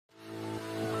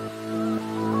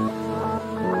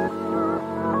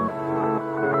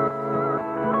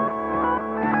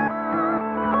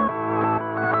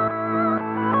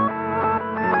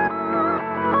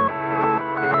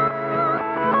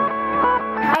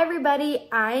everybody,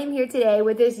 I am here today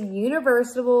with this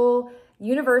universal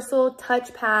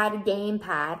touchpad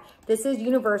gamepad. This is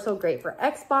universal, great for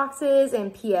Xboxes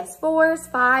and PS4s,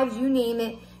 5s, you name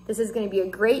it. This is going to be a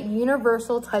great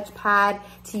universal touchpad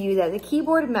to use as a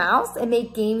keyboard and mouse and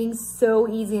make gaming so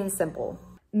easy and simple.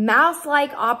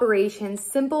 Mouse-like operation,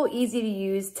 simple, easy to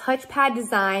use, touchpad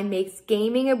design makes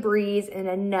gaming a breeze, and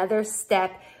another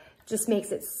step just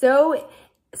makes it so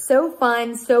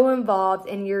fun, so involved,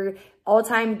 and your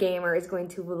all-time gamer is going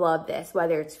to love this.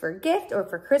 Whether it's for gift or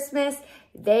for Christmas,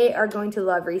 they are going to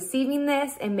love receiving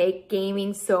this and make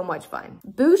gaming so much fun.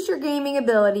 Boost your gaming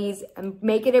abilities and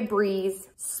make it a breeze.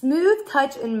 Smooth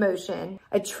touch and motion.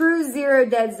 A true zero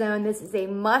dead zone. This is a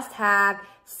must-have.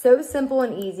 So simple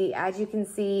and easy. As you can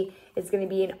see, it's going to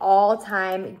be an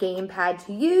all-time gamepad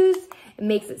to use. It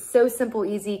makes it so simple,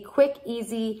 easy, quick,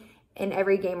 easy, and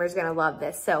every gamer is going to love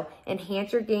this. So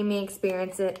enhance your gaming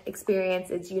experience.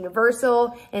 It's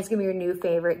universal, and it's going to be your new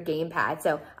favorite gamepad.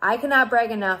 So I cannot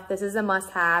brag enough. This is a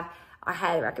must-have. I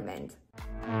highly recommend.